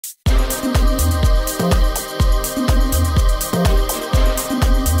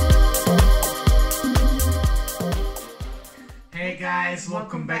guys,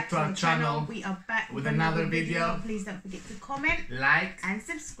 welcome back to our channel. We are back with another video. Please don't forget to comment, like, and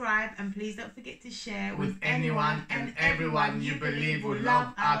subscribe, and please don't forget to share with anyone and everyone you believe will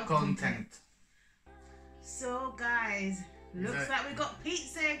love our content. So guys, looks like we got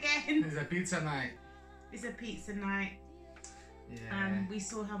pizza again. It's a pizza night. It's a pizza night. Yeah. We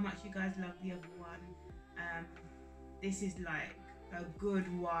saw how much you guys loved the other one. This is like a good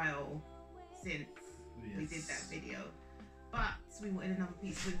while since we did that video, but we wanted another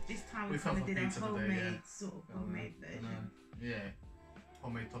pizza. This time we kind of did a homemade sort of homemade version.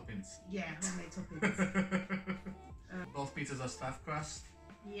 Homemade toppings. Yeah, homemade toppings. Both pizzas are stuffed crust.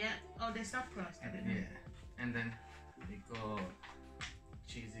 Yeah. Oh, they're stuffed crust. I don't know. Yeah. And then we got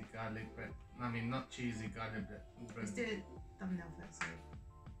cheesy garlic bread. I mean, not cheesy garlic bread. Let's do the thumbnail first. Sorry.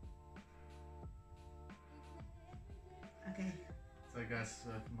 Okay. So guys,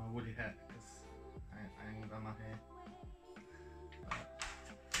 my woolly hat because I ain't got my hair.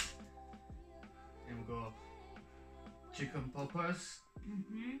 And we got chicken poppers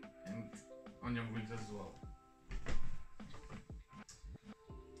and onion rings as well.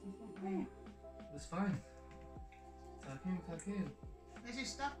 It's fine. Tuck in. This is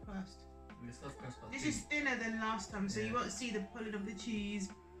stuffed crust. This This is thinner than last time, so you won't see the pulling of the cheese,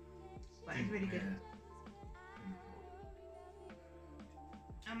 but it's really good.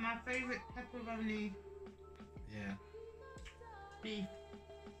 And my favourite pepperoni. Yeah. Beef.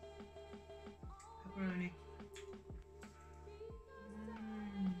 Pepperoni.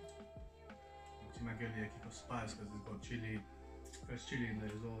 Ci magari keep a spice because it's got chili, fresh chili in there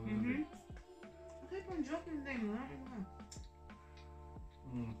as well. I keep on dropping things, I don't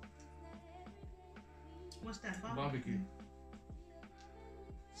know. What's that? Barbecue.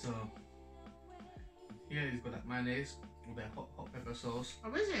 So here he's got that mayonnaise with that hot pepper sauce.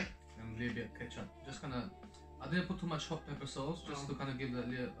 Oh, is it? And a little bit of ketchup. Just kind of, I didn't put too much hot pepper sauce just to kind of give that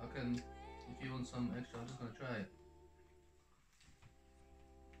little. I can, if you want some extra, I'm just gonna try it.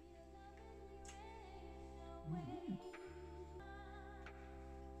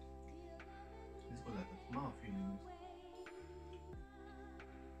 It's got like a tomato feeling.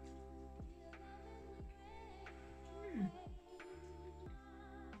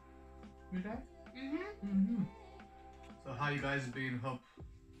 You like? So how you guys been? Hope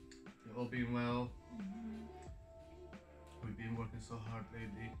you're all been well. We've been working so hard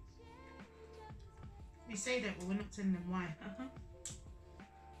lately. We say that, but we're not telling them why.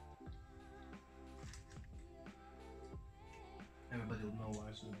 Everybody will know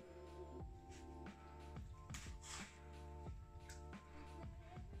why soon.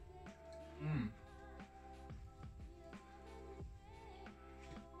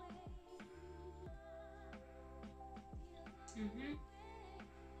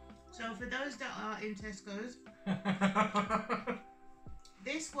 So for those that are in Tesco's,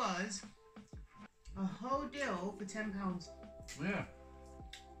 this was a whole deal for £10. Yeah.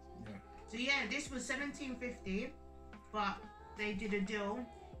 So yeah, this was $17.50, but they did a deal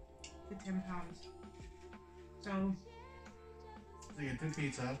for £10. So you get two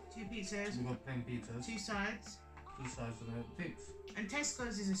pizzas. Two pizzas. We got plain pizzas. Two sides. Two sides of the things. And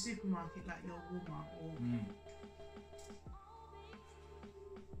Tesco's is a supermarket like your Walmart or.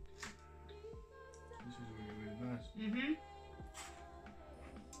 This is really nice.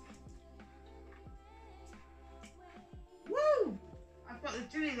 Woo! I've got the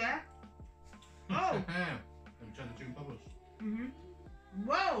chili there. Oh! Have you tried the chicken poppers?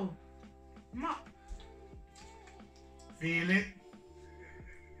 Whoa! Feel it?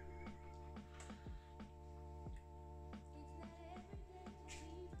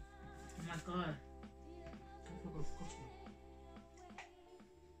 Oh my god.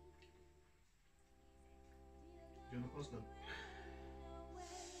 Do you want a coleslaw?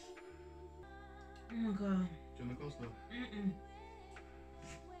 Oh my god. Do you want a coleslaw?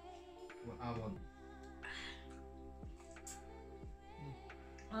 What I want.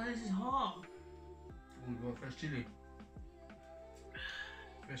 Oh, this is hot. We got fresh chili.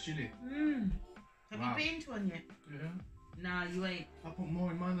 Fresh chili. Have you been to one yet? Yeah. Nah, you ain't. I put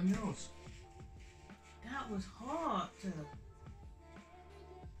more in mine than yours. That was hot.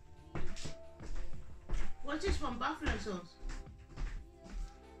 What's this one? Buffalo sauce?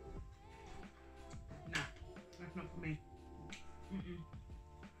 Nah, that's not for me.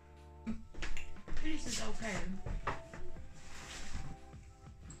 This is okay.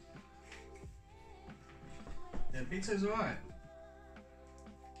 Yeah, pizza's alright.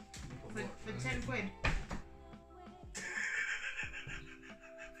 For 10 quid.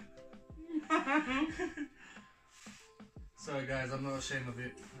 Sorry guys, I'm not ashamed of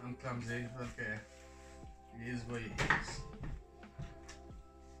it. I'm clumsy. Okay. It is what it is.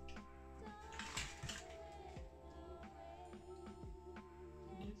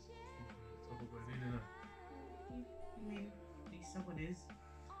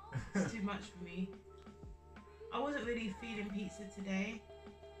 It's too much for me. I wasn't really feeling pizza today,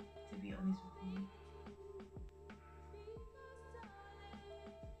 to be honest with you.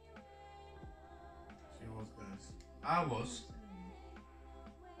 She was, guys. I was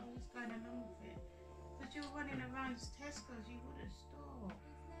going along with it. Because you were running around Tesco's, you would have stopped.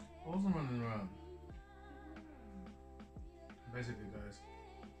 I wasn't running around. Basically, guys,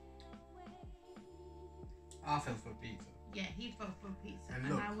 I fell for pizza. Yeah, he fell for pizza, And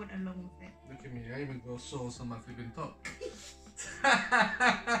and look. I went along with it. Look at me, I even got sauce on my flipping top.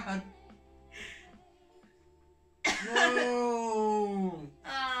 No!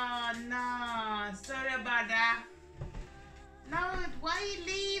 Oh no, sorry about that. No, why are you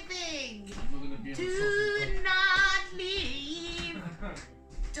leaving? I'm not gonna be on the Do sauce not leave.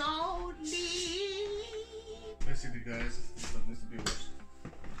 Don't leave. Basically, guys, this needs to be washed.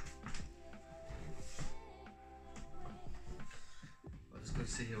 I'm just gonna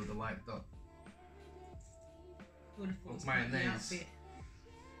sit here with the white dot. Would have thought Of it's about the mayonnaise. outfit.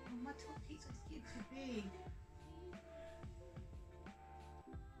 Oh, my top pizza is getting too big.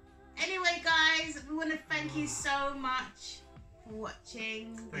 Anyway, guys, we want to thank you so much for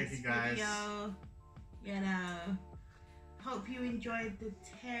watching Thank this you, guys. video. You know, hope you enjoyed the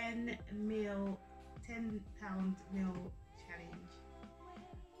 10 pound meal challenge.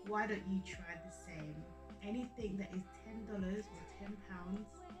 Why don't you try the same? Anything that is $10 or £10,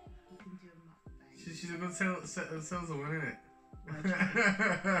 you can do a mukbang. She's a good saleswoman, isn't it?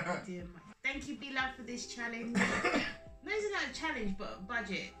 Thank you, Bila, for this challenge. No, it's not a challenge, but a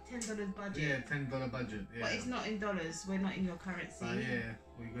budget. $10 budget. Yeah, $10 budget. Yeah. But it's not in dollars. We're not in your currency. Yeah,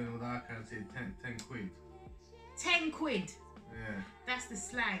 we're going with our currency. 10 quid. 10 quid. Yeah. That's the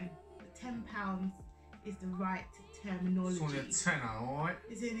slang. The £10 is the right terminology. It's only a tenner, alright?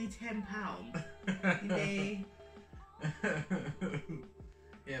 It's only £10. You know?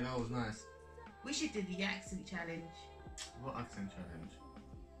 Yeah, that was nice. We should do the accent challenge. What accent challenge?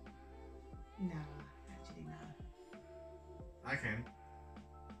 No, actually no. I can.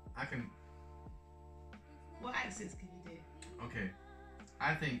 What accents can you do? Okay.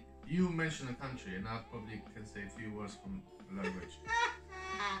 I think you mention a country and I probably can say a few words from the language.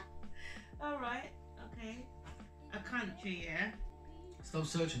 Alright, okay. A country, yeah? Stop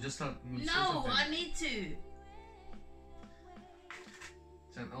searching, just start. No, I need to.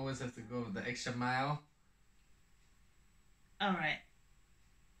 Jan always has to go the extra mile. Alright.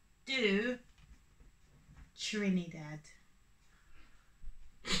 Do Trinidad.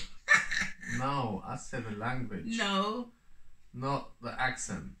 No, I said the language. No. Not the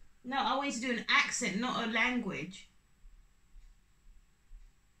accent. No, I want you to do an accent, not a language.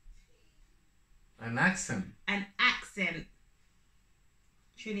 An accent? An accent.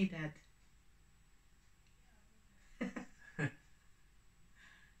 Trinidad.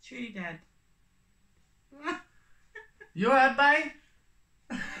 Trinidad. You alright, bye?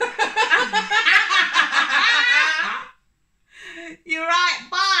 You're right,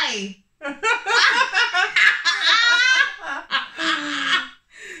 bye.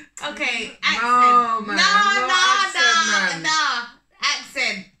 Okay, accent. No, man. No.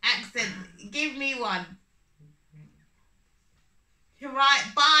 Accent. Give me one. You're right,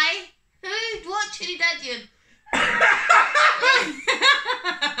 bye. What Trinidadian?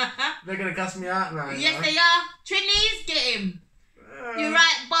 They're gonna cuss me out now. Yes, they are. Trinis, get him. You're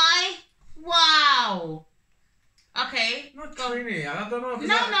right, bye. Wow. Okay. Not Trini. I don't know.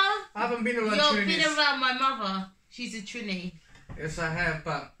 No. I haven't been around You've Trinis. been around my mother. She's a Trini. Yes, I have,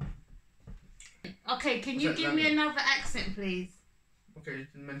 but... Okay, can you give me another accent, please? Okay, you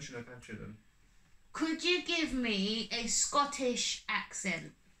can mention a country then. Could you give me a Scottish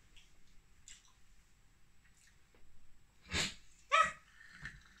accent?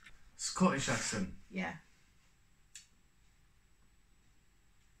 Scottish accent. Yeah.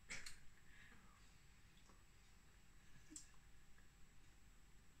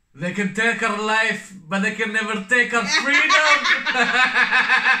 They can take our life, but they can never take our freedom.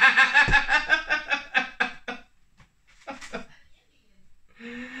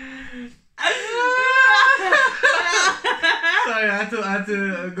 Sorry, I had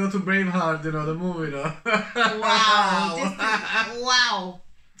to go to Braveheart, you know, the movie, though. Wow. Wow.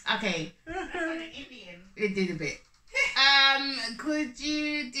 Okay. It did a bit. Could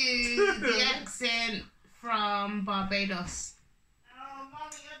you do the accent from Barbados?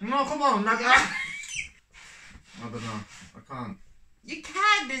 No, come on. I don't know. I can't. You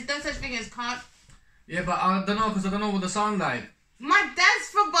can. There's no such thing as can't. Yeah, but I don't know because I don't know what they sound like. My dad's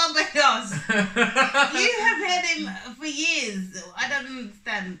from Barbados. You have heard him for years. I don't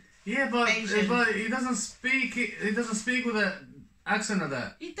understand. Yeah, but Asian. he doesn't speak. He doesn't speak with a accent of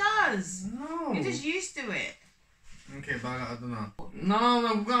that. He does. No. You're just used to it. Okay, but I don't know. No,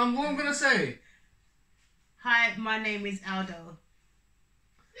 what I'm gonna say. Hi, my name is Aldo.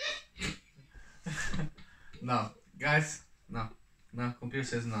 No, guys, no. Computer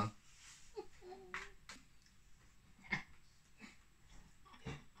says no.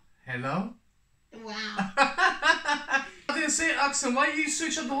 Hello? Wow. I didn't say accent. Why you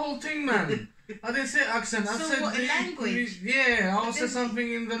switch up the whole thing, man? I didn't say accent. I So said what, in language? Yeah, I said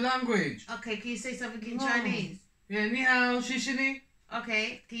something in the language. Okay, can you say something in Chinese? Yeah, ni hao, shishini.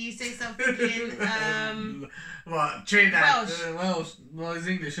 Okay, can you say something in What? Trinidad. Welsh? Welsh. Well, it's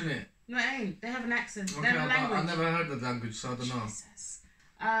English, isn't it? No, it ain't. They have an accent. Okay, They have a language. I've never heard the language, so I don't know. Jesus.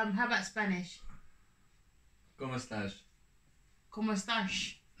 How about Spanish? ¿Cómo estás? ¿Cómo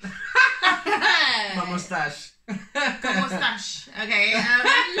estás? My mustache. ¿Cómo estás? Okay.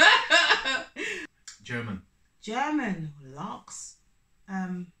 German. German. Locks.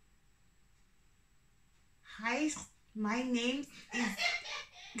 Hi, my name is.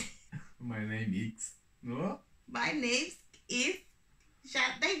 My name is. No? My name is.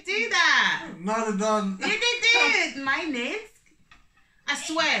 They do that. Not done. Yeah, they did. My name. I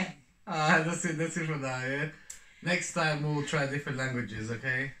swear. That's it for now, yeah? Next time we'll try different languages,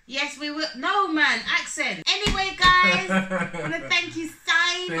 okay? Yes, we will. No, man, accent. Anyway, guys, I want to thank you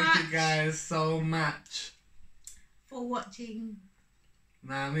so much. Thank you guys so much for watching.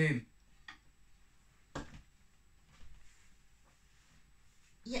 Know what I mean?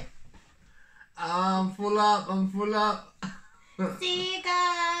 Yeah. I'm full up. See you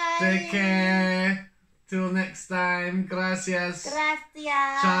guys. Take care. Till next time. Gracias.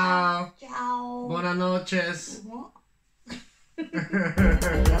 Gracias. Ciao. Ciao. Buenas noches. What?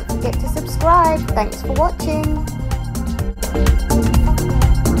 Don't forget to subscribe. Thanks for watching.